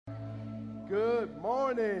Good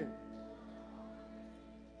morning.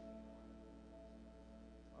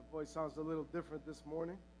 My voice sounds a little different this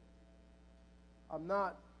morning. I'm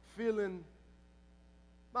not feeling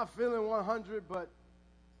 100, but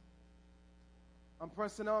I'm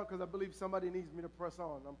pressing on because I believe somebody needs me to press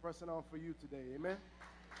on. I'm pressing on for you today. Amen?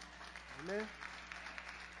 Amen?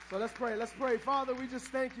 So let's pray. Let's pray. Father, we just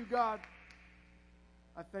thank you, God.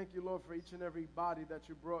 I thank you, Lord, for each and every body that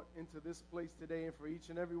you brought into this place today and for each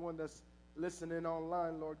and every one that's listening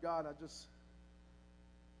online, Lord God.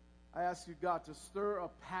 I ask you, God, to stir a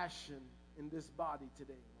passion in this body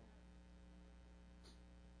today, Lord.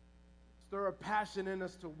 Stir a passion in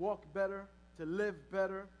us to walk better, to live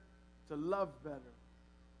better, to love better.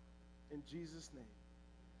 In Jesus' name.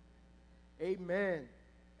 Amen.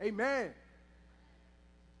 Amen.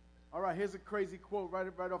 All right, here's a crazy quote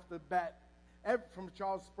right off the bat from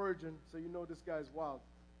Charles Spurgeon, so you know this guy's wild.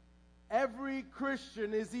 Every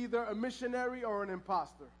Christian is either a missionary or an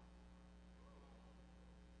imposter.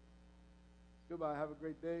 Goodbye. Have a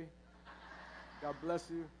great day. God bless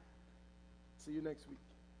you. See you next week.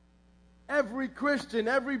 Every Christian,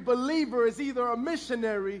 every believer is either a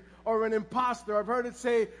missionary or an imposter. I've heard it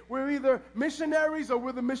say, we're either missionaries or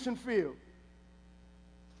we're the mission field.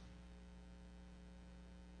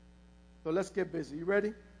 So let's get busy. You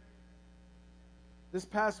ready? This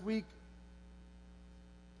past week,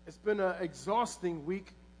 it's been an exhausting week.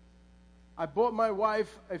 I bought my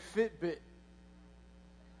wife a Fitbit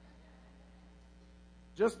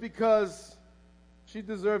just because she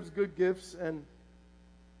deserves good gifts. And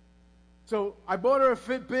so I bought her a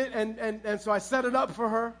Fitbit, and so I set it up for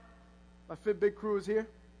her. My Fitbit crew is here.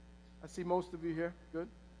 I see most of you here. Good.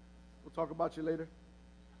 We'll talk about you later.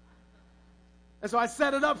 And so I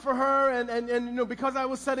set it up for her, and you know, because I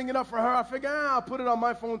was setting it up for her, I figured, I'll put it on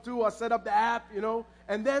my phone too. I set up the app, you know,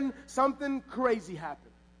 and then something crazy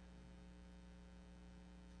happened.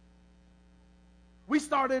 We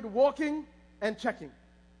started walking and checking,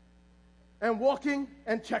 and walking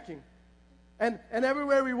and checking, and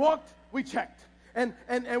everywhere we walked, we checked. And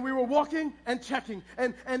we were walking and checking,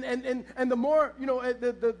 and the more, you know,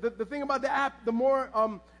 the thing about the app, the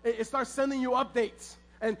more it starts sending you updates.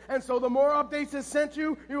 And so the more updates it sent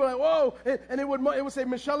you, you were like, whoa, and it would say,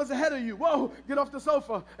 Michelle is ahead of you. Whoa, get off the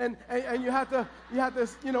sofa. And you had to,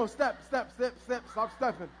 you know, step, start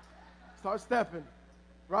stepping.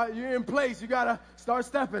 Right? You're in place. You got to start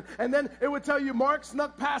stepping. And then it would tell you, Mark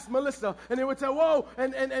snuck past Melissa. And it would say, whoa.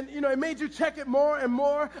 And you know, it made you check it more and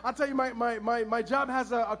more. I'll tell you, my job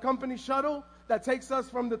has a company shuttle that takes us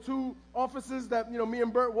from the two offices that, you know, me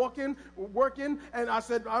and Bert working. And I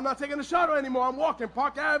said, I'm not taking the shuttle anymore. I'm walking.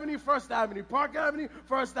 Park Avenue, First Avenue. Park Avenue,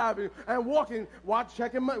 First Avenue. And walking, walking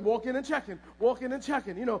and checking. Walking and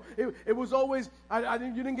checking. You know, it was always,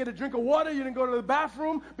 you didn't get a drink of water. You didn't go to the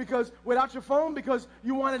bathroom because without your phone, because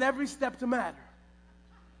you wanted every step to matter.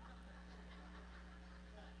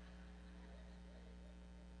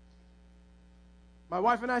 My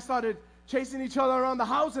wife and I started chasing each other around the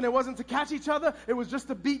house, and it wasn't to catch each other. It was just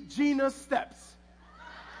to beat Gina's steps.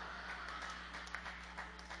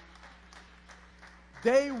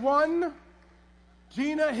 Day one,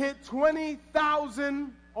 Gina hit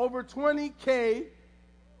 20,000, over 20K,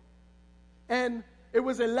 and it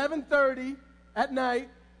was 11:30 at night.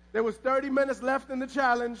 There was 30 minutes left in the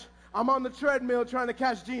challenge. I'm on the treadmill trying to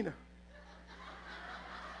catch Gina.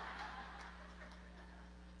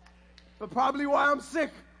 But probably why I'm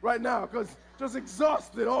sick right now, because just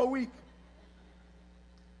exhausted all week.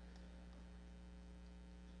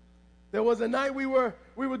 There was a night we were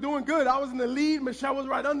doing good. I was in the lead. Michelle was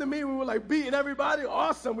right under me. We were like beating everybody.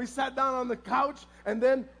 Awesome. We sat down on the couch, and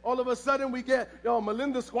then all of a sudden we get,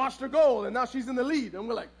 Melinda squashed her goal, and now she's in the lead. And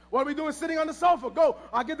we're like, what are we doing sitting on the sofa? Go.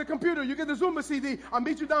 I'll get the computer. You get the Zumba CD. I'll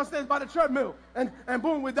meet you downstairs by the treadmill. And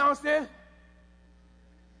boom, we're downstairs.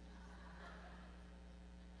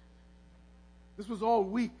 This was all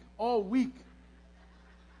week.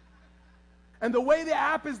 And the way the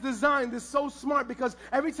app is designed is so smart because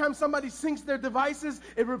every time somebody syncs their devices,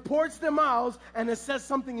 it reports their miles and it says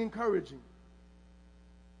something encouraging.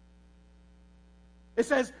 It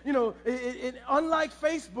says, unlike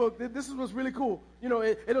Facebook, this is what's really cool.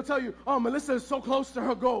 It'll tell you, oh, Melissa is so close to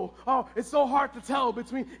her goal. Oh, it's so hard to tell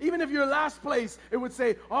between, even if you're last place, it would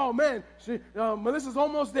say, oh man, Melissa's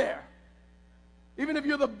almost there. Even if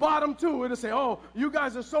you're the bottom two, it'll say, oh, you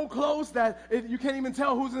guys are so close that you can't even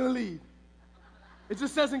tell who's in the lead. It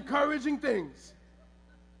just says encouraging things.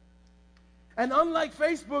 And unlike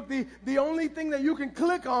Facebook, the only thing that you can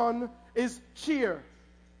click on is cheer.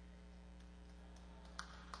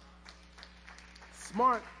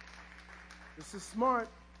 Smart. This is smart.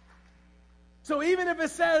 So even if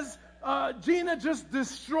it says Gina just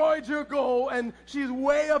destroyed your goal and she's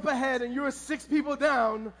way up ahead and you're 6 people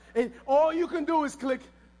down, and all you can do is click,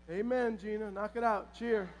 amen, Gina, knock it out,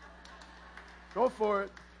 cheer. Go for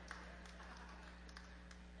it.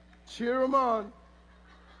 Cheer them on.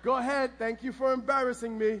 Go ahead, thank you for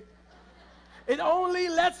embarrassing me. It only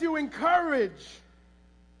lets you encourage.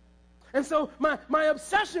 And so my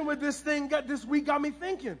obsession with this thing this week got me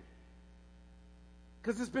thinking.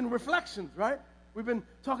 Because it's been reflections, right? We've been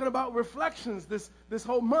talking about reflections this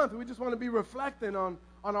whole month. We just want to be reflecting on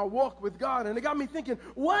our walk with God. And it got me thinking,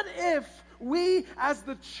 what if we as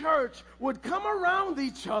the church would come around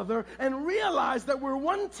each other and realize that we're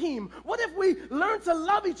one team? What if we learn to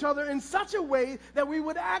love each other in such a way that we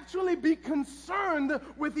would actually be concerned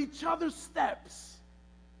with each other's steps?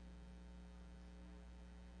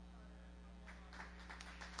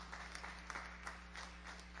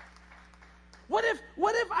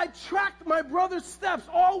 What if I tracked my brother's steps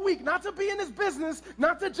all week, not to be in his business,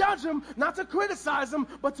 not to judge him, not to criticize him,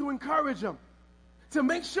 but to encourage him, to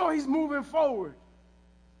make sure he's moving forward,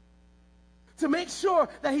 to make sure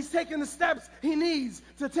that he's taking the steps he needs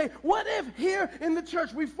to take? What if here in the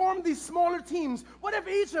church we formed these smaller teams? What if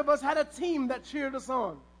each of us had a team that cheered us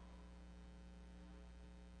on?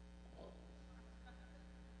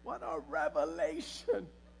 What a revelation.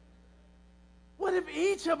 What if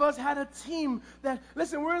each of us had a team that,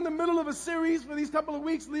 listen, we're in the middle of a series for these couple of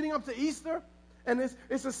weeks leading up to Easter, and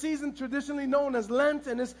it's a season traditionally known as Lent,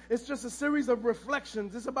 and it's just a series of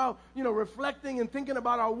reflections. It's about, reflecting and thinking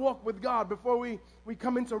about our walk with God before we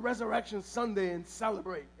come into Resurrection Sunday and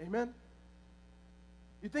celebrate. Amen?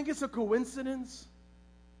 You think it's a coincidence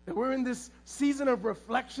that we're in this season of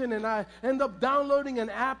reflection and I end up downloading an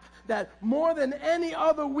app that more than any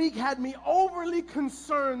other week had me overly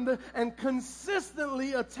concerned and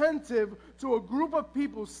consistently attentive to a group of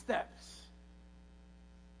people's steps?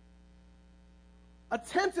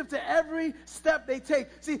 Attentive to every step they take.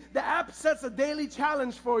 See, the app sets a daily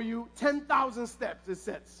challenge for you, 10,000 steps it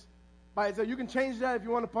sets. So you can change that if you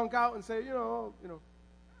want to punk out and say,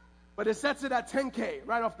 But it sets it at 10K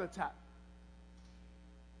right off the top.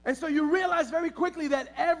 And so you realize very quickly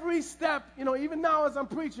that every step, even now as I'm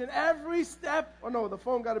preaching, every step, the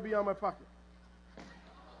phone got to be on my pocket.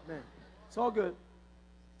 Man, it's all good.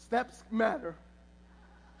 Steps matter.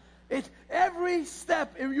 Every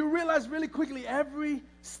step, if you realize really quickly, every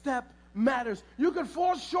step matters. You could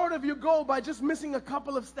fall short of your goal by just missing a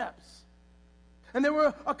couple of steps. And there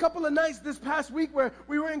were a couple of nights this past week where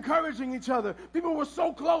we were encouraging each other. People were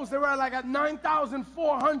so close. They were like at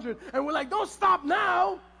 9,400. And we're like, don't stop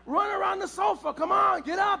now. Run around the sofa. Come on,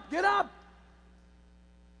 get up, get up.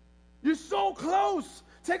 You're so close.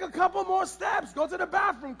 Take a couple more steps. Go to the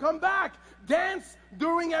bathroom. Come back. Dance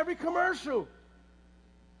during every commercial.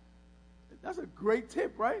 That's a great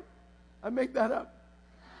tip, right? I make that up.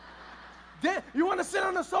 You want to sit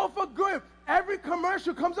on the sofa? Good. Every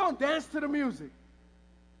commercial comes on. Dance to the music.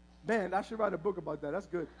 Man, I should write a book about that. That's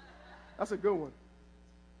good. That's a good one.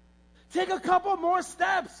 Take a couple more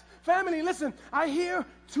steps. Family, listen, I hear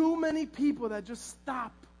too many people that just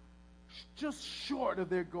stop just short of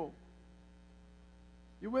their goal.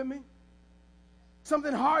 You with me?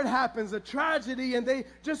 Something hard happens, a tragedy, and they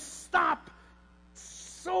just stop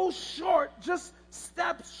so short, just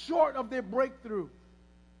steps short of their breakthrough.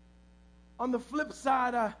 On the flip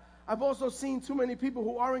side, I've also seen too many people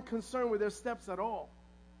who aren't concerned with their steps at all.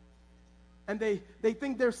 And they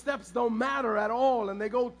think their steps don't matter at all, and they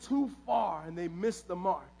go too far, and they miss the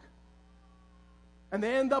mark. And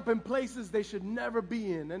they end up in places they should never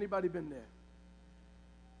be in. Anybody been there?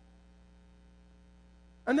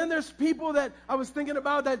 And then there's people that I was thinking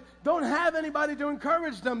about that don't have anybody to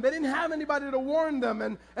encourage them. They didn't have anybody to warn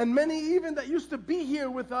them. And many even that used to be here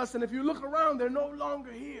with us, and if you look around, they're no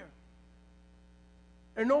longer here.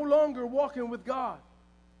 They're no longer walking with God.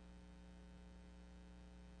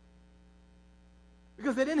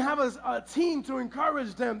 Because they didn't have a team to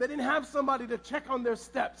encourage them. They didn't have somebody to check on their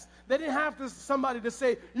steps. They didn't have somebody to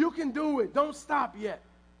say, you can do it. Don't stop yet.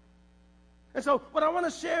 And so what I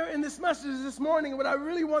want to share in this message this morning, what I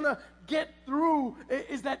really want to get through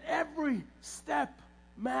is that every step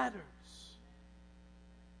matters.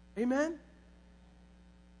 Amen?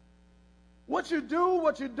 What you do,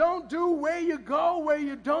 what you don't do, where you go, where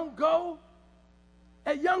you don't go.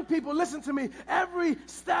 And young people, listen to me. Every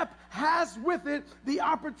step has with it the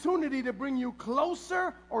opportunity to bring you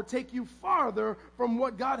closer or take you farther from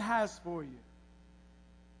what God has for you.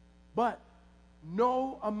 But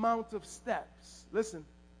no amount of steps, listen,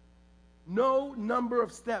 no number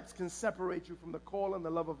of steps can separate you from the call and the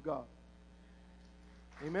love of God.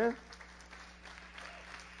 Amen?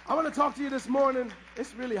 I want to talk to you this morning.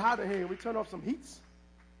 It's really hot in here. We turn off some heats.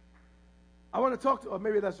 I want to talk to, or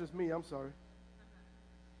maybe that's just me. I'm sorry.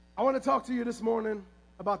 I want to talk to you this morning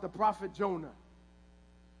about the prophet Jonah.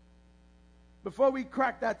 Before we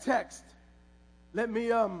crack that text, let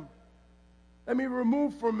me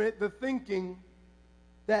remove from it the thinking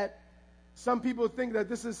that some people think that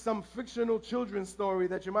this is some fictional children's story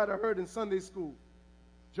that you might have heard in Sunday school.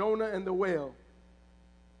 Jonah and the whale.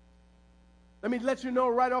 Let me let you know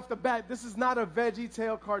right off the bat, this is not a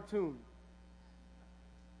VeggieTale cartoon.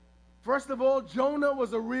 First of all, Jonah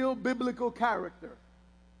was a real biblical character.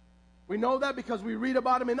 We know that because we read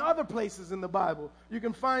about him in other places in the Bible. You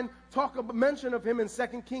can find mention of him in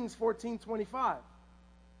 2 Kings 14:25.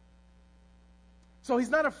 So he's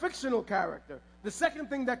not a fictional character. The second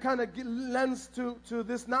thing that kind of lends to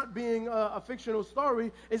this not being a fictional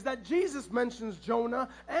story is that Jesus mentions Jonah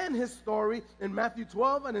and his story in Matthew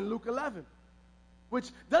 12 and in Luke 11. Which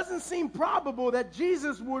doesn't seem probable that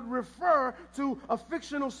Jesus would refer to a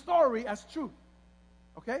fictional story as truth.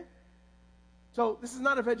 Okay? So this is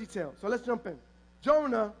not a VeggieTale. So let's jump in.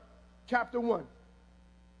 Jonah, chapter 1.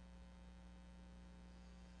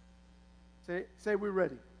 Say we're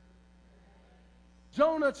ready.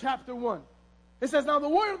 Jonah, chapter 1. It says, now the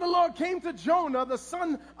word of the Lord came to Jonah, the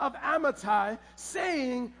son of Amittai,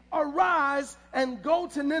 saying, arise and go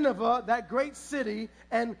to Nineveh, that great city,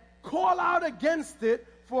 and call out against it,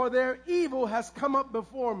 for their evil has come up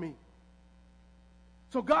before me.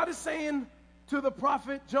 So God is saying to the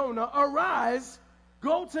prophet Jonah, arise,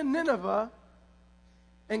 go to Nineveh,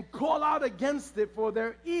 and call out against it, for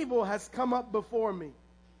their evil has come up before me.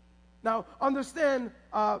 Now, understand,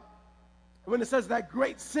 when it says that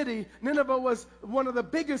great city, Nineveh was one of the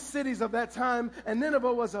biggest cities of that time, and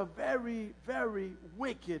Nineveh was a very, very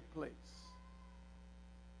wicked place.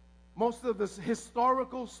 Most of the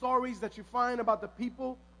historical stories that you find about the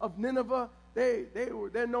people of Nineveh,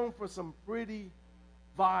 they're known for some pretty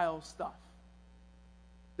vile stuff.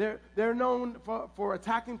 They're known for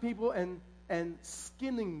attacking people and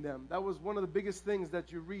skinning them. That was one of the biggest things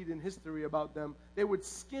that you read in history about them. They would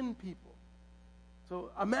skin people. So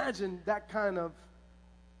imagine that kind of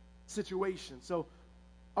situation. So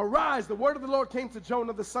arise, the word of the Lord came to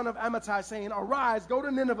Jonah, the son of Amittai, saying, arise, go to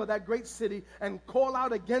Nineveh, that great city, and call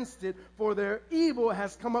out against it, for their evil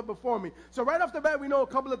has come up before me. So right off the bat, we know a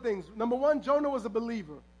couple of things. Number one, Jonah was a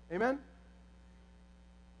believer. Amen?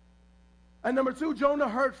 And number two, Jonah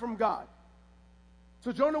heard from God.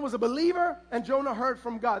 So Jonah was a believer, and Jonah heard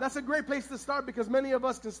from God. That's a great place to start because many of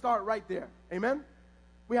us can start right there. Amen?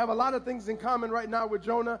 We have a lot of things in common right now with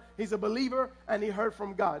Jonah. He's a believer, and he heard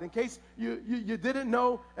from God. In case you didn't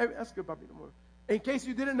know, that's good, Bobby. In case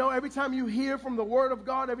you didn't know, every time you hear from the Word of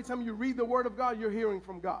God, every time you read the Word of God, you're hearing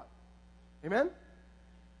from God. Amen?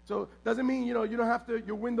 So doesn't mean, you don't have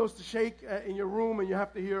your windows to shake in your room and you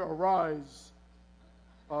have to hear, arise,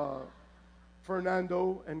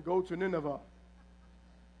 Fernando, and go to Nineveh.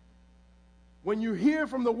 When you hear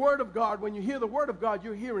from the Word of God, when you hear the Word of God,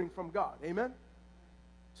 you're hearing from God. Amen?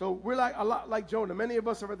 So we're a lot like Jonah. Many of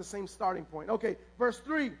us are at the same starting point. Okay, verse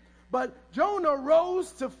 3. But Jonah rose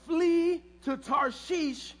to flee to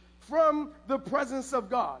Tarshish from the presence of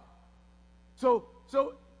God. So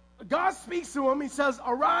God speaks to him. He says,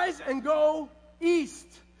 arise and go east.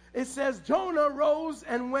 It says Jonah rose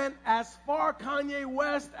and went as far Kanye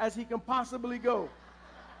West as he can possibly go.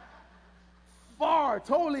 Far,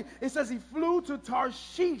 totally. It says he flew to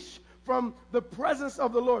Tarshish from the presence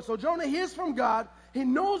of the Lord. So Jonah hears from God. He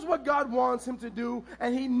knows what God wants him to do,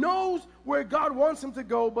 and he knows where God wants him to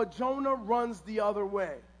go, but Jonah runs the other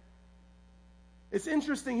way. It's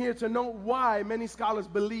interesting here to note why many scholars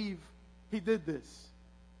believe he did this.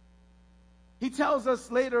 He tells us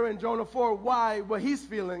later in Jonah 4 what he's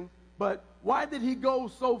feeling, but why did he go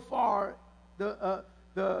so far?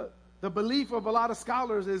 The belief of a lot of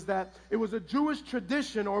scholars is that it was a Jewish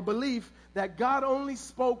tradition or belief that God only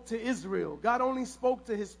spoke to Israel. God only spoke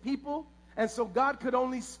to his people, and so God could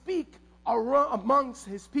only speak amongst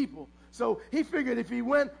his people. So he figured if he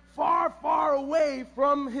went far, far away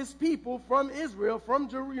from his people, from Israel, from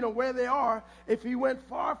where they are, if he went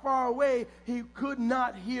far, far away, he could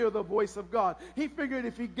not hear the voice of God. He figured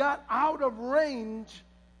if he got out of range,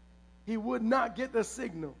 he would not get the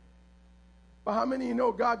signal. But how many of you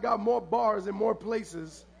know God got more bars in more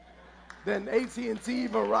places than AT&T,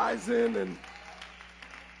 Verizon, and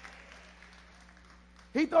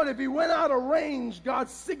he thought if he went out of range,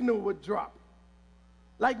 God's signal would drop.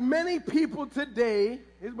 Like many people today,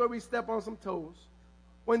 here's where we step on some toes.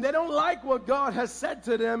 When they don't like what God has said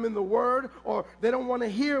to them in the Word, or they don't want to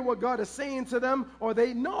hear what God is saying to them, or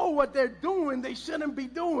they know what they're doing they shouldn't be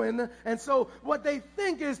doing, and so what they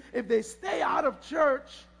think is if they stay out of church,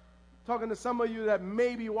 talking to some of you that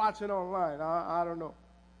may be watching online, I don't know.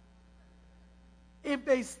 If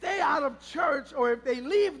they stay out of church or if they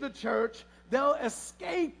leave the church, they'll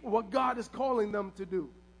escape what God is calling them to do.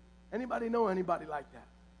 Anybody know anybody like that?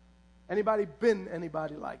 Anybody been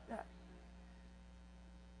anybody like that?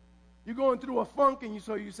 You're going through a funk and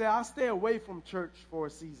you say, I'll stay away from church for a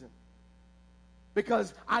season.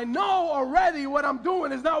 Because I know already what I'm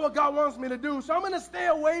doing is not what God wants me to do. So I'm going to stay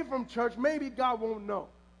away from church. Maybe God won't know.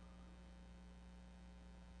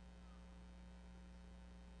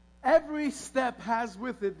 Every step has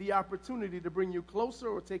with it the opportunity to bring you closer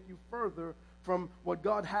or take you further from what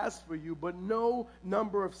God has for you. But no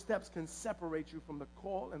number of steps can separate you from the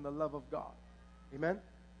call and the love of God. Amen?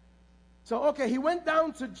 So, okay, he went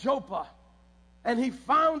down to Joppa, and he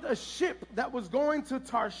found a ship that was going to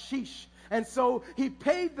Tarshish. And so he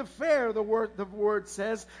paid the fare, the word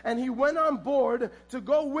says, and he went on board to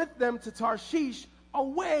go with them to Tarshish,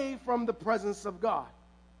 away from the presence of God.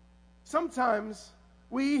 Sometimes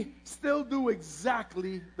we still do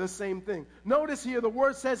exactly the same thing. Notice here the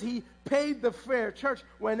word says he paid the fare. Church,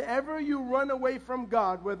 whenever you run away from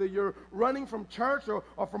God, whether you're running from church or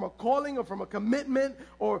from a calling or from a commitment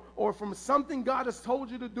or from something God has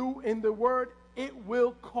told you to do in the word, it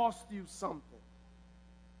will cost you something.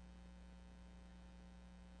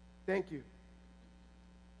 Thank you.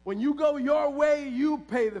 When you go your way, you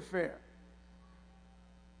pay the fare.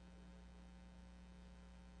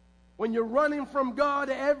 When you're running from God,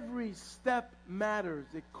 every step matters.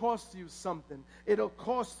 It costs you something. It'll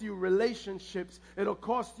cost you relationships. It'll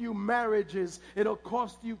cost you marriages. It'll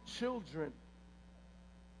cost you children,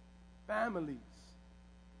 families.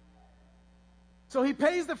 So he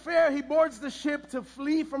pays the fare. He boards the ship to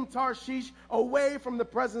flee from Tarshish, away from the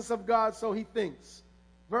presence of God, so he thinks.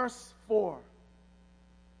 Verse 4.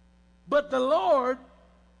 But the Lord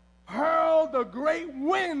hurled a great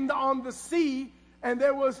wind on the sea, and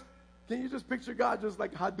there was... Can you just picture God just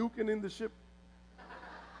like Hadouken in the ship?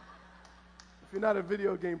 If you're not a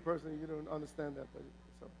video game person, you don't understand that. But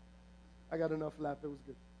so I got enough laugh. It was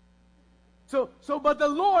good. But the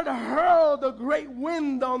Lord hurled a great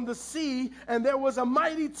wind on the sea, and there was a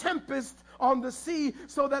mighty tempest on the sea,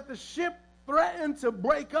 so that the ship threatened to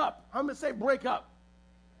break up. I'm going to say break up.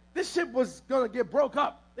 This ship was going to get broke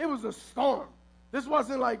up. It was a storm. This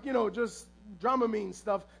wasn't like, just Dramamine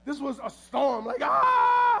stuff. This was a storm, like,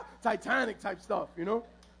 Titanic type stuff,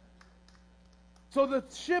 So the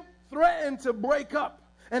ship threatened to break up.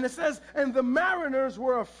 And it says, and the mariners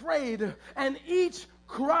were afraid, and each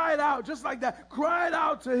cried out, just like that, cried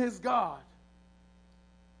out to his God.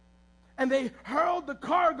 And they hurled the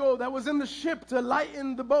cargo that was in the ship to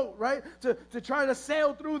lighten the boat, right? To try to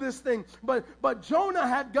sail through this thing. But Jonah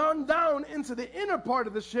had gone down into the inner part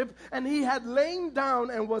of the ship, and he had lain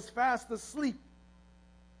down and was fast asleep.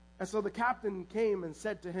 And so the captain came and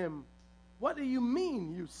said to him, what do you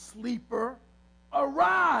mean, you sleeper?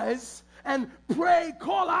 Arise and pray,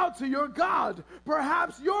 call out to your God.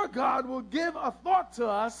 Perhaps your God will give a thought to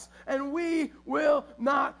us, and we will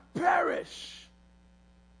not perish.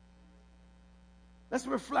 Let's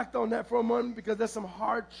reflect on that for a moment, because there's some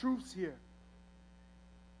hard truths here.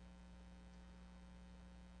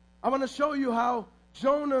 I want to show you how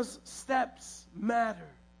Jonah's steps matter.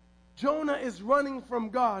 Jonah is running from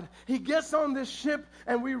God. He gets on this ship,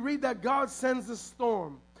 and we read that God sends a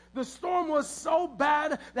storm. The storm was so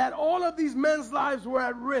bad that all of these men's lives were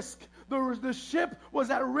at risk. The ship was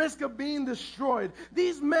at risk of being destroyed.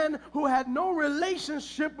 These men who had no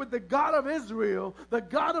relationship with the God of Israel, the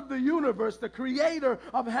God of the universe, the creator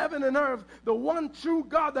of heaven and earth, the one true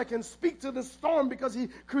God that can speak to the storm because he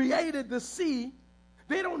created the sea,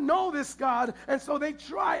 they don't know this God, and so they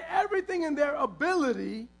try everything in their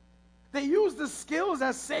ability. They use the skills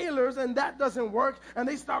as sailors, and that doesn't work, and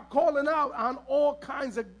they start calling out on all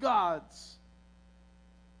kinds of gods.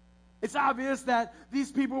 It's obvious that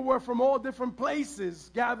these people were from all different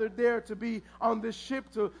places gathered there to be on this ship,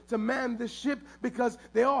 to man this ship, because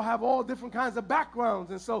they all have all different kinds of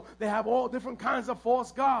backgrounds, and so they have all different kinds of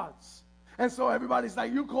false gods. And so everybody's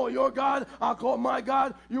like, you call your God, I'll call my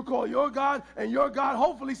God, you call your God, and your God,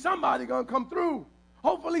 hopefully somebody's going to come through.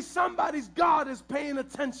 Hopefully somebody's God is paying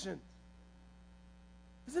attention.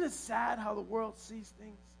 Isn't it sad how the world sees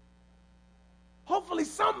things? Hopefully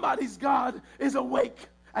somebody's God is awake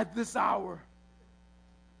at this hour.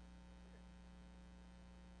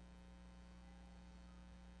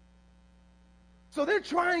 So they're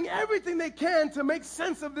trying everything they can to make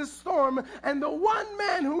sense of this storm. And the one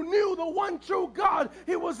man who knew the one true God,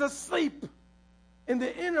 he was asleep in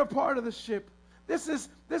the inner part of the ship. This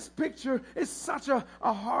picture is such a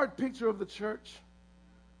hard picture of the church.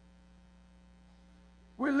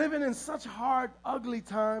 We're living in such hard, ugly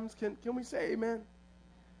times. Can we say amen?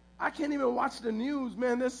 I can't even watch the news,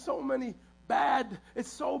 man. There's so many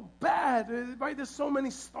it's so bad, right? There's so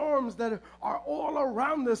many storms that are all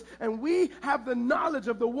around us, and we have the knowledge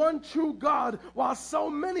of the one true God, while so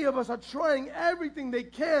many of us are trying everything they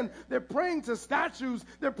can. They're praying to statues,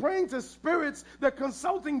 they're praying to spirits, they're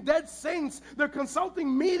consulting dead saints, they're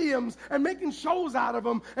consulting mediums and making shows out of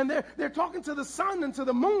them, and they're talking to the sun and to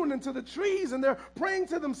the moon and to the trees, and they're praying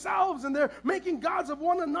to themselves, and they're making gods of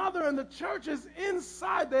one another, and the church is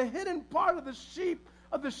inside the hidden part of the ship,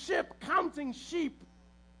 counting sheep.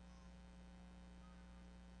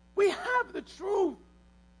 We have the truth,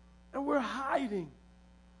 and we're hiding,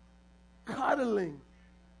 cuddling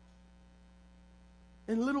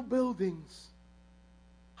in little buildings,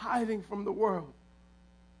 hiding from the world.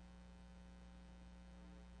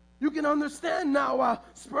 You can understand now why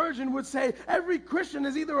Spurgeon would say every Christian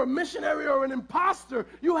is either a missionary or an imposter.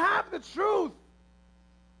 You have the truth.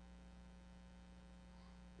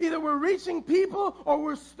 Either we're reaching people or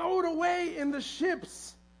we're stowed away in the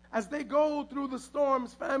ships as they go through the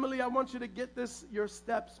storms. Family, I want you to get this. Your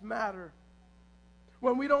steps matter.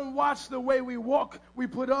 When we don't watch the way we walk, we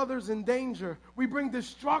put others in danger. We bring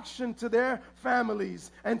destruction to their families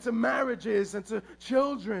and to marriages and to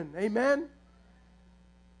children. Amen?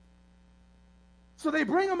 So they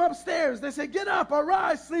bring him upstairs. They say, get up,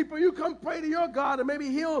 arise, sleeper. You come pray to your God, and maybe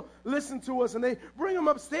he'll listen to us. And they bring him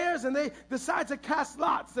upstairs, and they decide to cast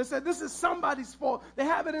lots. They said, this is somebody's fault. They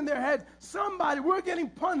have it in their head. We're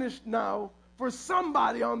getting punished now for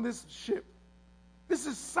somebody on this ship. This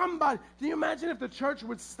is somebody. Can you imagine if the church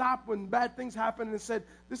would stop when bad things happen and said,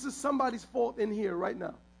 this is somebody's fault in here right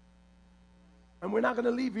now. And we're not going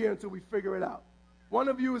to leave here until we figure it out. One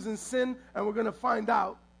of you is in sin, and we're going to find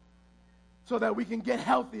out, so that we can get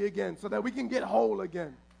healthy again, so that we can get whole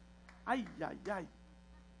again. Ay, ay, ay.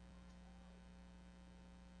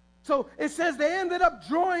 So it says they ended up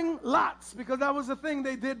drawing lots, because that was the thing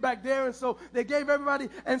they did back there, and so they gave everybody,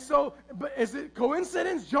 and so, but is it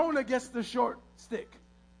coincidence? Jonah gets the short stick.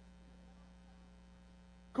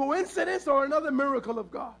 Coincidence or another miracle of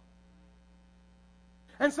God?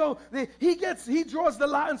 And so he draws the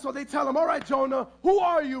lot, and so they tell him, all right, Jonah, who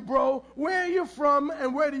are you, bro? Where are you from,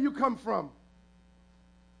 and where do you come from?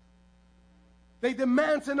 They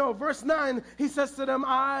demand to know. Verse 9, he says to them,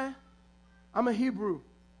 I'm a Hebrew,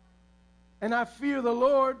 and I fear the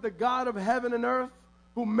Lord, the God of heaven and earth,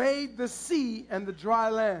 who made the sea and the dry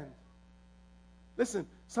land. Listen,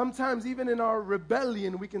 sometimes even in our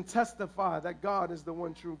rebellion, we can testify that God is the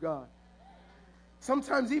one true God.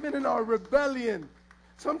 Sometimes even in our rebellion,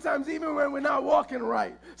 sometimes even when we're not walking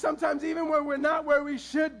right, sometimes even when we're not where we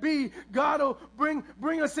should be, God will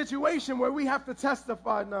bring a situation where we have to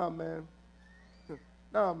testify, nah, man,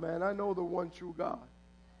 I know the one true God.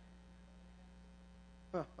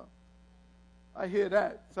 I hear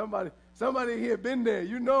that. Somebody here been there.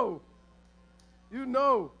 You know.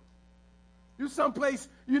 You someplace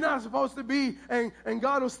you're not supposed to be, and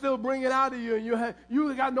God will still bring it out of you, and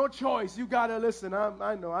you got no choice. You got to listen.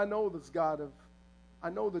 I know this God of, I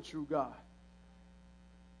know the true God.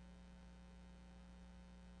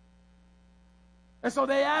 And so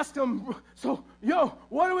they asked him,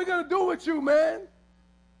 what are we going to do with you, man?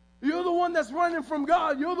 You're the one that's running from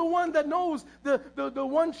God. You're the one that knows the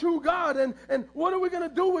one true God. And what are we going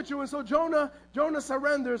to do with you? And so Jonah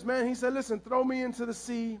surrenders, man. He said, listen, throw me into the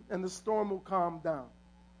sea and the storm will calm down.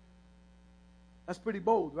 That's pretty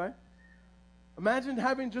bold, right? Imagine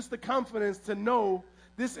having just the confidence to know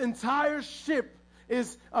this entire ship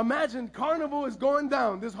imagine Carnival is going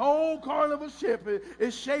down. This whole Carnival ship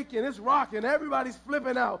is shaking, it's rocking, everybody's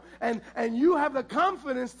flipping out. And you have the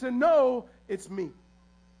confidence to know it's me.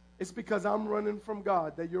 It's because I'm running from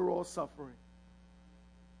God that you're all suffering.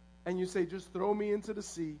 And you say, just throw me into the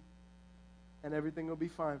sea and everything will be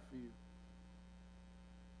fine for you.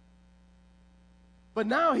 But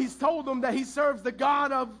now he's told them that he serves the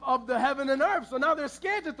God of the heaven and earth. So now they're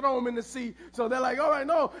scared to throw him in the sea. So they're like, all right,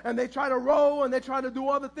 no. And they try to row and they try to do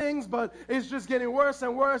other things, but it's just getting worse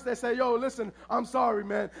and worse. They say, listen, I'm sorry,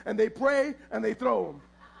 man. And they pray and they throw him.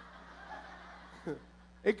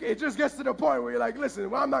 It just gets to the point where you're like, listen,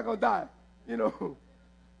 well, I'm not going to die.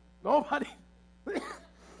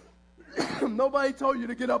 Nobody told you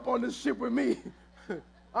to get up on this ship with me.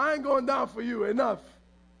 I ain't going down for you. Enough.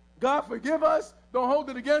 God, forgive us. Don't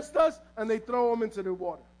hold it against us. And they throw him into the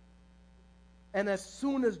water. And as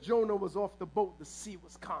soon as Jonah was off the boat, the sea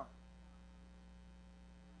was calm.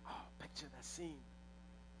 Oh, picture that scene.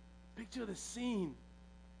 Picture the scene.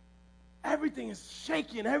 Everything is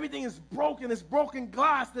shaking. Everything is broken. There's broken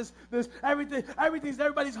glass. There's everything.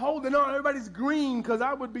 Everybody's holding on. Everybody's green, because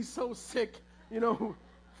I would be so sick,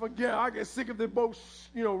 Forget, I get sick if the boat,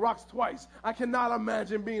 rocks twice. I cannot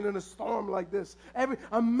imagine being in a storm like this.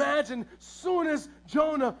 Imagine, soon as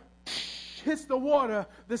Jonah hits the water,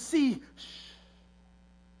 the sea.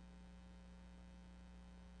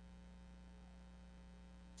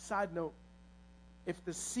 Side note, if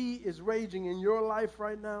the sea is raging in your life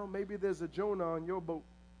right now, maybe there's a Jonah on your boat.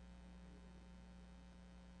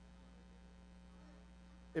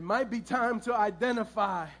 It might be time to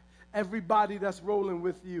identify everybody that's rolling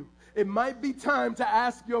with you. It might be time to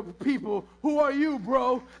ask your people, who are you,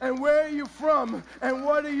 bro? And where are you from? And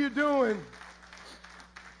what are you doing?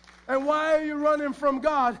 And why are you running from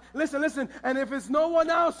God? Listen. And if it's no one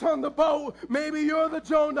else on the boat, maybe you're the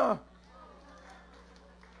Jonah.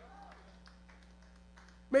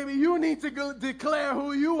 Maybe you need to declare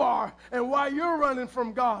who you are and why you're running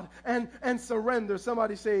from God and surrender.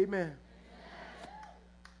 Somebody say amen.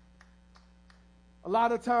 A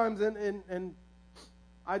lot of times, and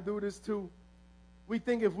I do this too, we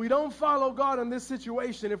think if we don't follow God in this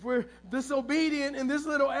situation, if we're disobedient in this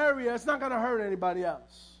little area, it's not going to hurt anybody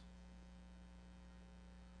else.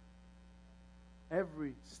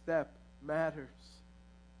 Every step matters.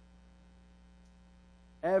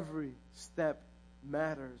 Every step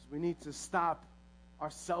matters. We need to stop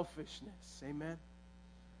our selfishness. Amen.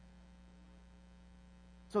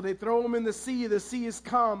 So they throw him in the sea. The sea is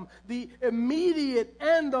calm. The immediate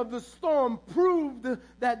end of the storm proved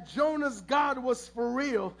that Jonah's God was for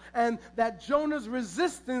real, and that Jonah's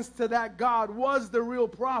resistance to that God was the real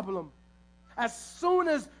problem. As soon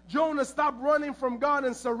as Jonah stopped running from God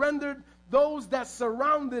and surrendered, those that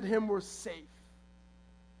surrounded him were safe.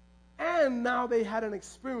 And now they had an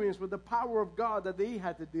experience with the power of God that they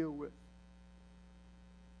had to deal with.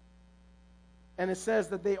 And it says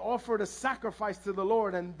that they offered a sacrifice to the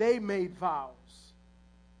Lord and they made vows.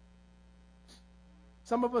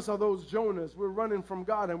 Some of us are those Jonahs. We're running from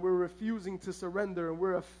God and we're refusing to surrender and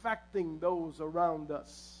we're affecting those around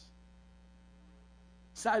us.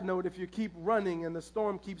 Side note, if you keep running and the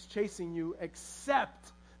storm keeps chasing you,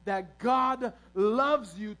 accept that God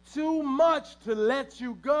loves you too much to let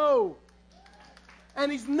you go.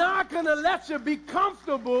 And He's not going to let you be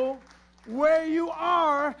comfortable where you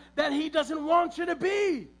are that He doesn't want you to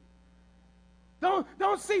be.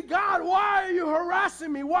 Don't see, God, why are you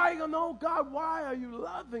harassing me? Why? No, God, why are you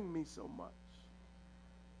loving me so much?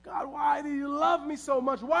 God, why do you love me so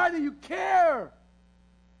much? Why do you care?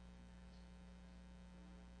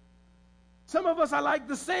 Some of us are like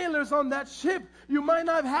the sailors on that ship. You might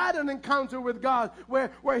not have had an encounter with God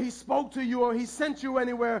where He spoke to you or He sent you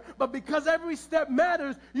anywhere. But because every step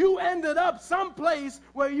matters, you ended up someplace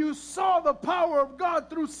where you saw the power of God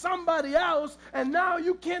through somebody else, and now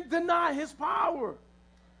you can't deny His power.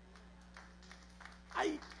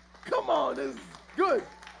 Come on, this is good.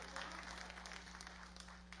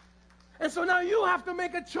 And so now you have to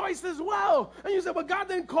make a choice as well. And you say, but God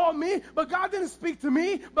didn't call me, but God didn't speak to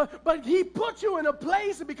me, but He put you in a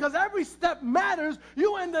place, because every step matters.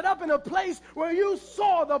 You ended up in a place where you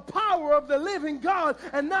saw the power of the living God,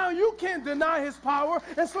 and now you can't deny His power,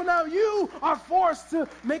 and so now you are forced to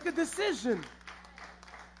make a decision.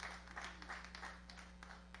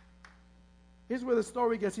 Here's where the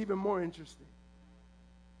story gets even more interesting.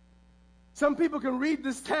 Some people can read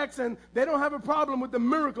this text and they don't have a problem with the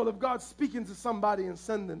miracle of God speaking to somebody and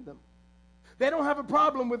sending them. They don't have a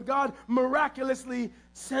problem with God miraculously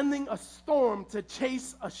sending a storm to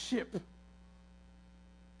chase a ship.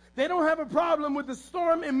 They don't have a problem with the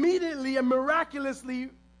storm immediately and miraculously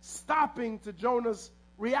reacting to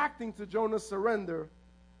Jonah's surrender.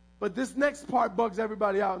 But this next part bugs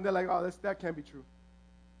everybody out, and they're like, oh, that can't be true.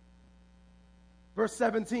 Verse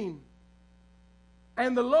 17.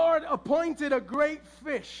 And the Lord appointed a great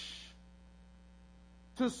fish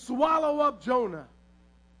to swallow up Jonah.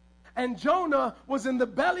 And Jonah was in the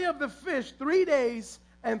belly of the fish 3 days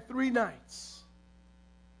and 3 nights.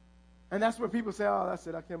 And that's where people say, oh, that's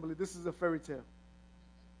it, I can't believe this is a fairy tale.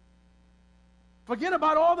 Forget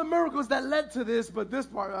about all the miracles that led to this, but this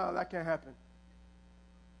part, that can't happen.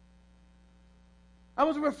 I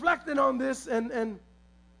was reflecting on this, and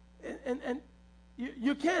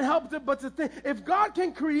you can't help but to think, if God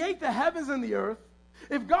can create the heavens and the earth,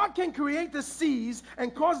 If God can create the seas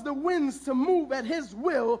and cause the winds to move at his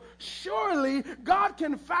will, surely God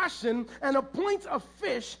can fashion and appoint a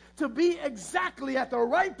fish to be exactly at the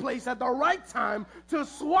right place at the right time to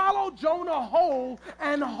swallow Jonah whole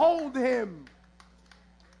and hold him.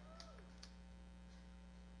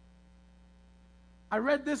 I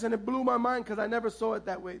read this and it blew my mind because I never saw it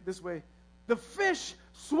this way. The fish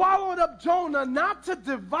swallowed up Jonah not to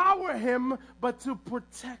devour him, but to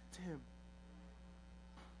protect him.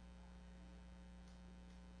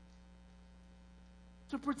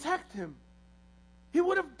 To protect him. He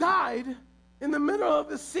would have died in the middle of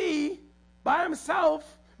the sea by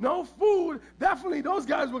himself, no food. Definitely those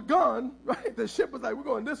guys were gone, right? The ship was like, we're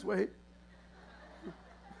going this way.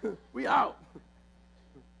 We out.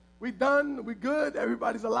 We done, we good,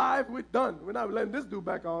 everybody's alive, we're done. We're not letting this dude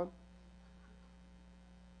back on.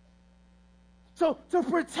 So to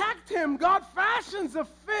protect him, God fashions a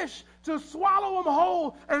fish to swallow him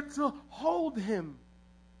whole and to hold him.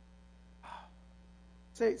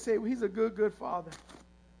 Say, he's a good, good father.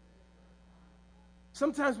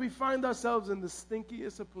 Sometimes we find ourselves in the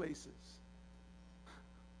stinkiest of places.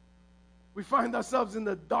 We find ourselves in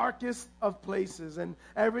the darkest of places and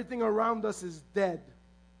everything around us is dead.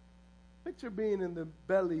 Picture being in the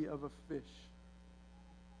belly of a fish.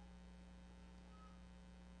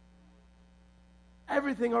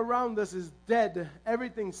 Everything around us is dead.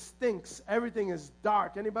 Everything stinks. Everything is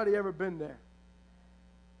dark. Anybody ever been there?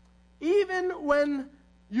 Even when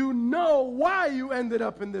you know why you ended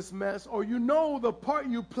up in this mess, or you know the part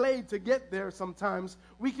you played to get there sometimes,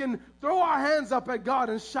 we can throw our hands up at God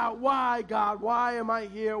and shout, "Why, God? Why am I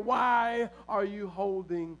here? Why are you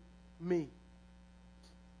holding me?"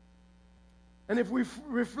 And if we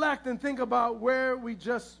reflect and think about where we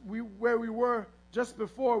were just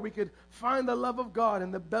before, we could find the love of God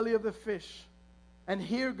in the belly of the fish and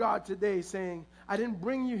hear God today saying, "I didn't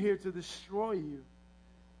bring you here to destroy you.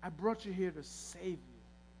 I brought you here to save you."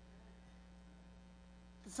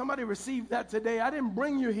 Can somebody receive that today? I didn't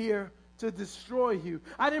bring you here to destroy you.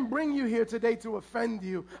 I didn't bring you here today to offend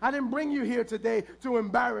you. I didn't bring you here today to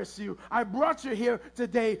embarrass you. I brought you here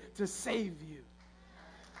today to save you.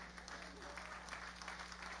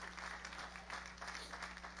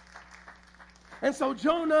 And so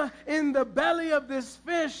Jonah, in the belly of this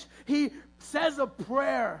fish, he says a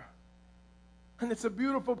prayer. And it's a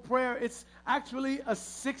beautiful prayer. It's actually a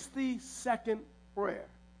 60-second prayer.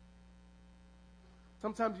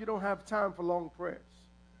 Sometimes you don't have time for long prayers.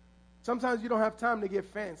 Sometimes you don't have time to get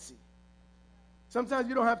fancy. Sometimes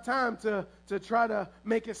you don't have time to try to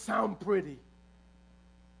make it sound pretty.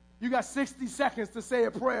 You got 60 seconds to say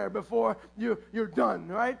a prayer before you're done,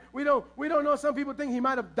 right? We don't know. Some people think he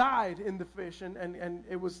might have died in the fish, and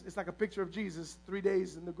it's like a picture of Jesus, 3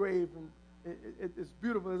 days in the grave, and it's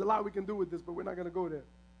beautiful. There's a lot we can do with this, but we're not going to go there.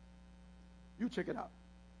 You check it out.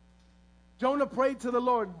 Jonah prayed to the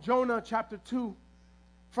Lord, Jonah chapter 2.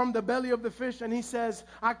 From the belly of the fish, and he says,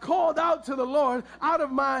 "I called out to the Lord out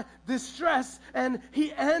of my distress, and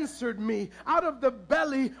he answered me. Out of the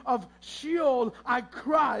belly of Sheol I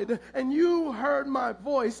cried, and you heard my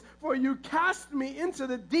voice, for you cast me into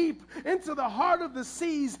the deep, into the heart of the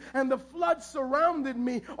seas, and the flood surrounded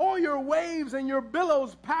me. All your waves and your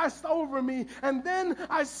billows passed over me. And then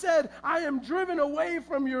I said, I am driven away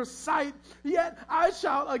from your sight, yet I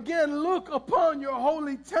shall again look upon your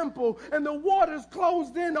holy temple. And the waters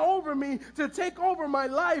closed in over me to take over my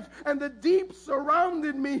life, and the deep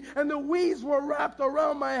surrounded me, and the weeds were wrapped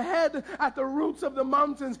around my head at the roots of the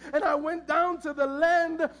mountains. And I went down to the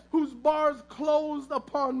land whose bars closed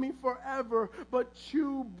upon me forever. But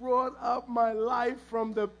you brought up my life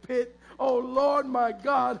from the pit. Oh Lord, my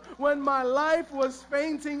God, when my life was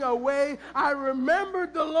fainting away, I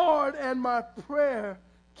remembered the Lord, and my prayer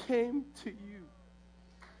came to you."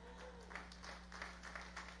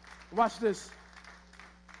 Watch this.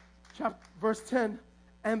 Verse 10,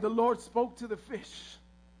 "And the Lord spoke to the fish,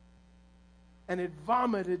 and it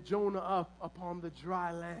vomited Jonah up upon the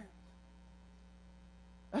dry land."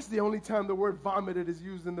 That's the only time the word vomited is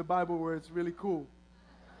used in the Bible where it's really cool.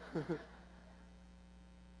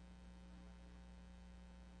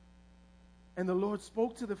 "And the Lord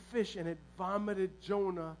spoke to the fish, and it vomited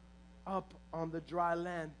Jonah up on the dry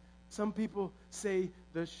land." Some people say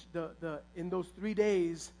in those 3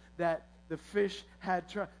 days that the fish had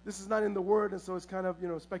this is not in the word, and so it's kind of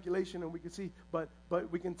speculation, and we can see, but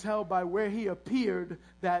we can tell by where he appeared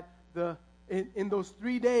that in those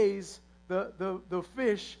 3 days the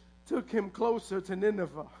fish took him closer to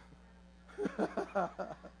Nineveh.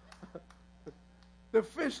 the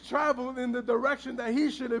fish traveled in the direction that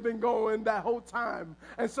he should have been going that whole time.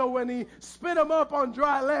 And so when he spit him up on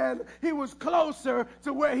dry land, he was closer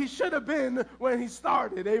to where he should have been when he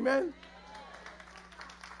started. Amen?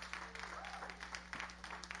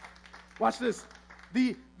 Watch this.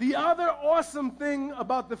 The other awesome thing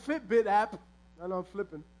about the Fitbit app, I know I'm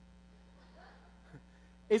flipping,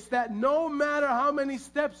 is that no matter how many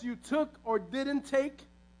steps you took or didn't take,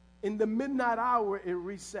 in the midnight hour, it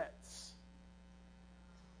resets.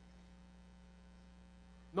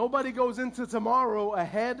 Nobody goes into tomorrow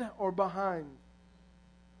ahead or behind.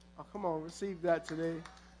 Oh, come on, receive that today.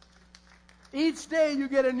 Each day you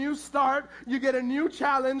get a new start, you get a new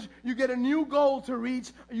challenge, you get a new goal to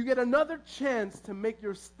reach, you get another chance to make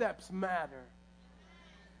your steps matter.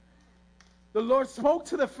 The Lord spoke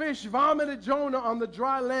to the fish, vomited Jonah on the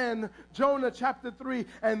dry land, Jonah chapter 3,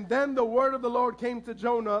 and then the word of the Lord came to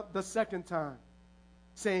Jonah the second time,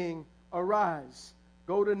 saying, "Arise,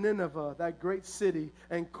 go to Nineveh, that great city,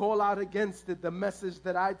 and call out against it the message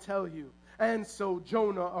that I tell you." And so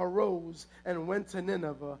Jonah arose and went to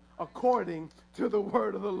Nineveh according to the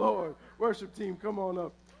word of the Lord. Worship team, come on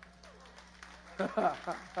up.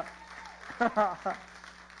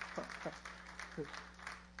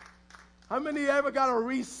 How many ever got a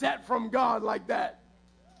reset from God like that?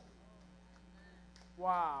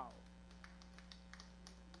 Wow.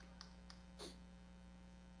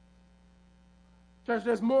 Church,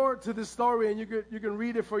 there's more to this story, and you can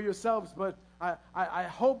read it for yourselves, but I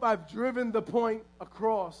hope I've driven the point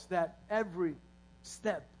across that every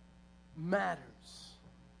step matters.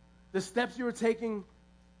 The steps you're taking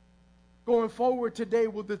going forward today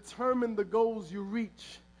will determine the goals you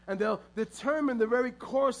reach, and they'll determine the very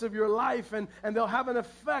course of your life, and they'll have an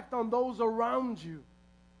effect on those around you.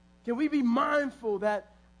 Can we be mindful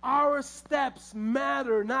that our steps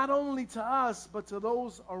matter not only to us, but to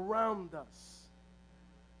those around us?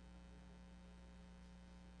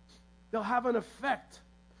 They'll have an effect.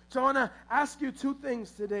 So I want to ask you two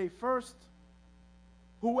things today. First,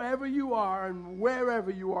 whoever you are and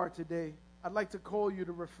wherever you are today, I'd like to call you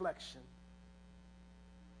to reflection.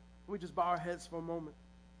 Can we just bow our heads for a moment?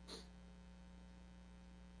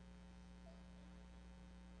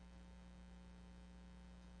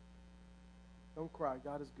 Don't cry.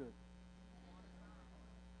 God is good.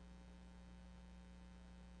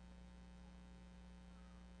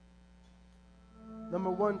 Number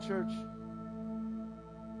one, church,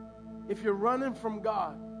 if you're running from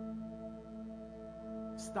God,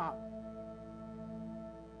 stop.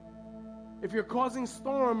 If you're causing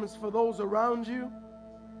storms for those around you,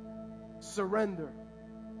 surrender.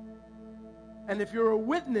 And if you're a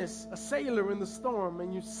witness, a sailor in the storm,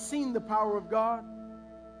 and you've seen the power of God,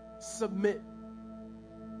 submit.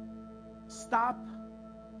 Stop,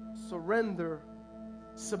 surrender,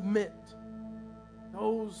 submit.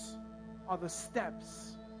 Those are the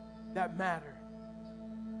steps that matter.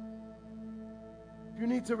 If you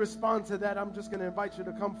need to respond to that, I'm just going to invite you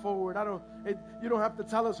to come forward. You don't have to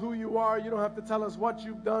tell us who you are. You don't have to tell us what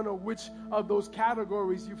you've done or which of those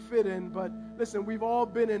categories you fit in. But listen, we've all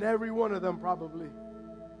been in every one of them probably.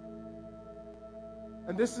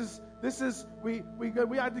 And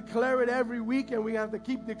we have to declare it every week, and we have to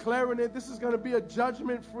keep declaring it. This is going to be a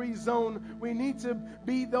judgment-free zone. We need to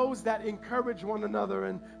be those that encourage one another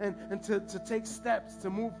and to take steps to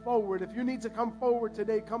move forward. If you need to come forward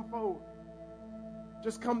today, come forward.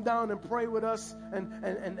 Just come down and pray with us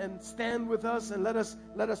and stand with us, and let us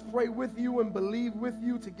pray with you and believe with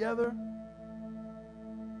you together.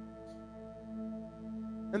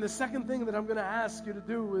 And the second thing that I'm going to ask you to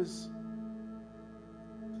do is,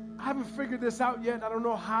 I haven't figured this out yet. I don't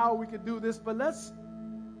know how we could do this, but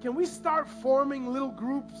can we start forming little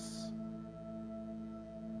groups?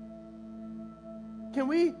 Can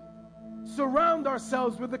we surround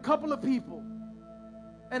ourselves with a couple of people?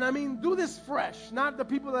 And I mean, do this fresh, not the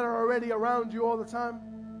people that are already around you all the time,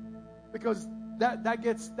 because that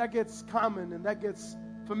gets common and that gets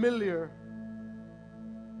familiar.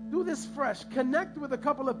 Do this fresh. Connect with a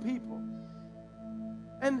couple of people.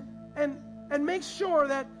 And make sure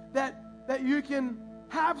that you can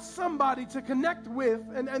have somebody to connect with.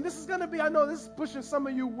 And this is going to be, I know this is pushing some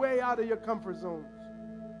of you way out of your comfort zones.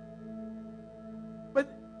 But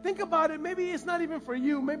think about it. Maybe it's not even for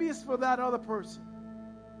you. Maybe it's for that other person.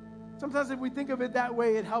 Sometimes if we think of it that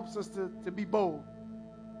way, it helps us to be bold.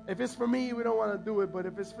 If it's for me, we don't want to do it. But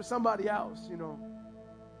if it's for somebody else,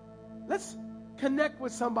 let's connect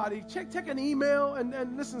with somebody. Check an email,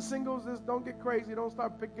 and listen, singles, don't get crazy. Don't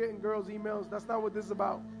start getting girls' emails. That's not what this is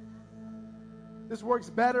about. This works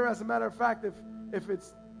better, as a matter of fact, if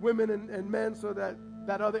it's women and men, so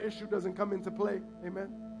that other issue doesn't come into play. Amen.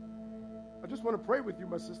 I just want to pray with you,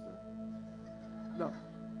 my sister.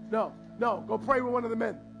 No. Go pray with one of the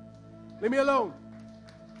men. Leave me alone.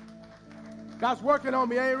 God's working on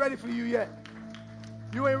me. I ain't ready for you yet.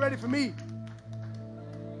 You ain't ready for me.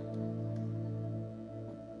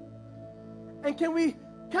 And can we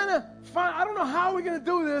kind of find, I don't know how we're going to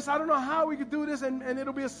do this. I don't know how we could do this, and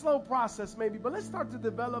it'll be a slow process maybe, but let's start to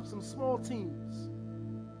develop some small teams.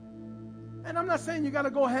 And I'm not saying you got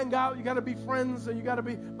to go hang out, you got to be friends, or you got to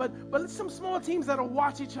be, but some small teams that'll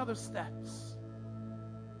watch each other's steps.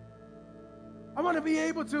 I want to be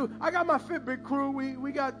able to, I got my Fitbit crew,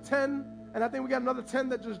 we got 10, and I think we got another 10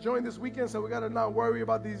 that just joined this weekend, so we got to not worry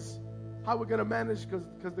about these, how we're going to manage,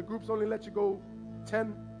 because the groups only let you go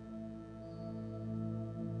 10.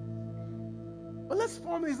 But let's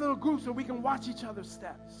form these little groups where we can watch each other's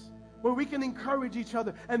steps, where we can encourage each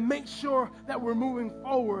other and make sure that we're moving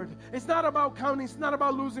forward. It's not about counting, it's not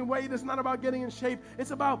about losing weight, it's not about getting in shape.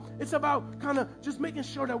 It's about kind of just making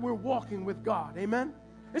sure that we're walking with God. Amen?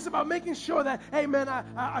 It's about making sure that, hey man,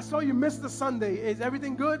 I saw you miss the Sunday. Is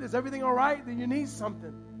everything good? Is everything all right? Do you need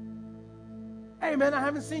something? Hey man, I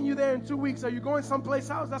haven't seen you there in 2 weeks. Are you going someplace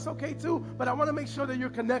else? That's okay too, but I want to make sure that you're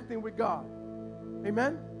connecting with God.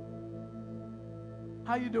 Amen?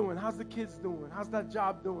 How you doing? How's the kids doing? How's that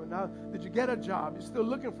job doing? Did you get a job? You're still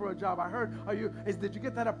looking for a job. I heard, did you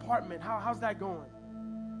get that apartment? How's that going?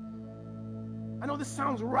 I know this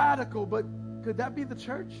sounds radical, but could that be the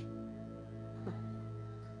church?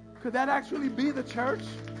 Could that actually be the church?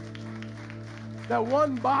 That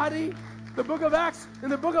one body? In the book of Acts,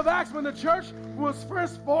 when the church was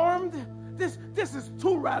first formed, this is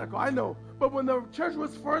too radical, I know. But when the church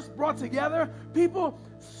was first brought together, people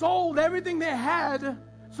sold everything they had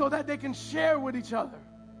so that they can share with each other.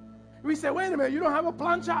 We said, wait a minute, you don't have a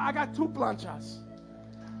plancha? I got 2 planchas.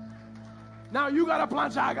 Now you got a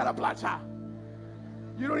plancha, I got a plancha.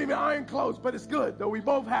 You don't even iron clothes, but it's good, though we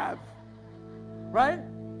both have. Right?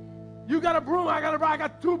 You got a broom, I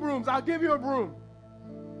got 2 brooms. I'll give you a broom.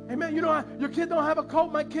 Amen. Your kid don't have a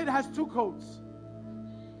coat. My kid has 2 coats.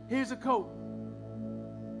 Here's a coat.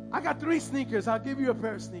 I got 3 sneakers. I'll give you a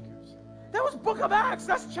pair of sneakers. That was Book of Acts.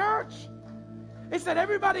 That's church. It said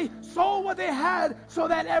everybody sold what they had so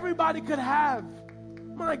that everybody could have.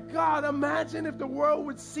 My God, imagine if the world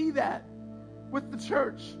would see that with the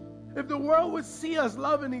church. If the world would see us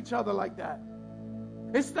loving each other like that.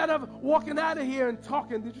 Instead of walking out of here and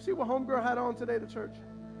talking. Did you see what homegirl had on today to church?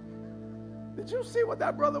 Did you see what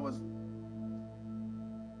that brother was?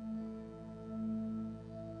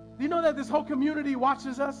 Do you know that this whole community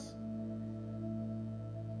watches us?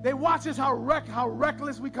 They watch us how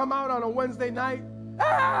reckless we come out on a Wednesday night.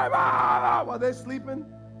 While they're sleeping.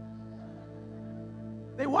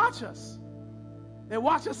 They watch us. They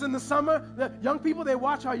watch us in the summer. The young people, they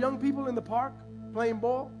watch our young people in the park playing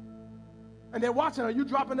ball. And they're watching, are you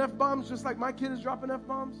dropping F-bombs just like my kid is dropping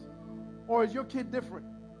F-bombs? Or is your kid different?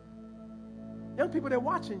 Young people, they're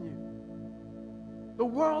watching you. The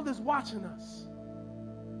world is watching us.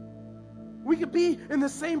 We could be in the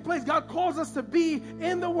same place. God calls us to be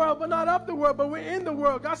in the world, but not of the world, but we're in the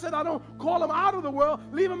world. God said, I don't call them out of the world,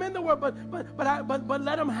 leave them in the world, but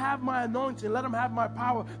let them have my anointing, let them have my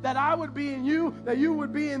power, that I would be in you, that you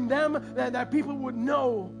would be in them, that people would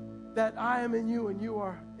know that I am in you and you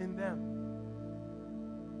are in them.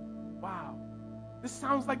 Wow. This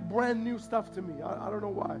sounds like brand new stuff to me. I don't know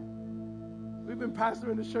why. We've been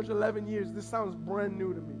pastoring this church 11 years. This sounds brand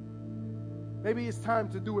new to me. Maybe it's time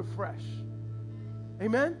to do it fresh.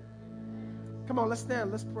 Amen? Come on, let's stand.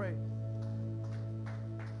 Let's pray.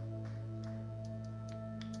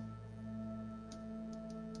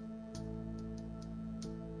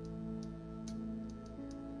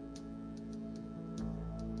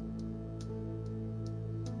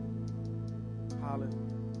 Hallelujah.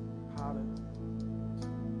 Hallelujah.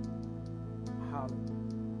 Hallelujah.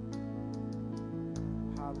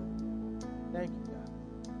 Hallelujah. Thank you, God.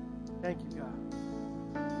 Thank you, God.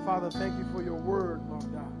 Father, thank you for your word,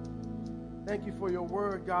 Lord God. Thank you for your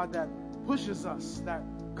word, God, that pushes us, that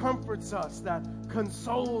comforts us, that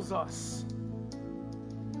consoles us,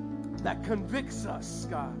 that convicts us,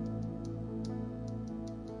 God.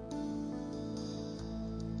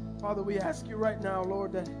 Father, we ask you right now,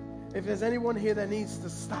 Lord, that if there's anyone here that needs to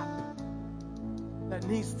stop, that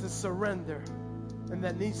needs to surrender, and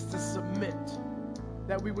that needs to submit,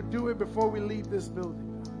 that we would do it before we leave this building.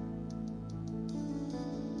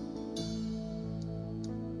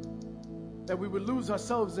 That we would lose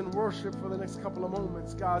ourselves in worship for the next couple of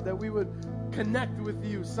moments, God, that we would connect with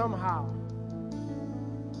you somehow.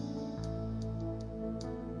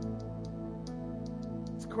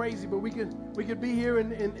 It's crazy, but we could be here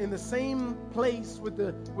in the same place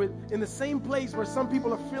in the same place where some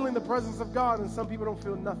people are feeling the presence of God and some people don't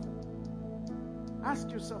feel nothing. Ask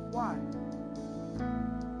yourself why.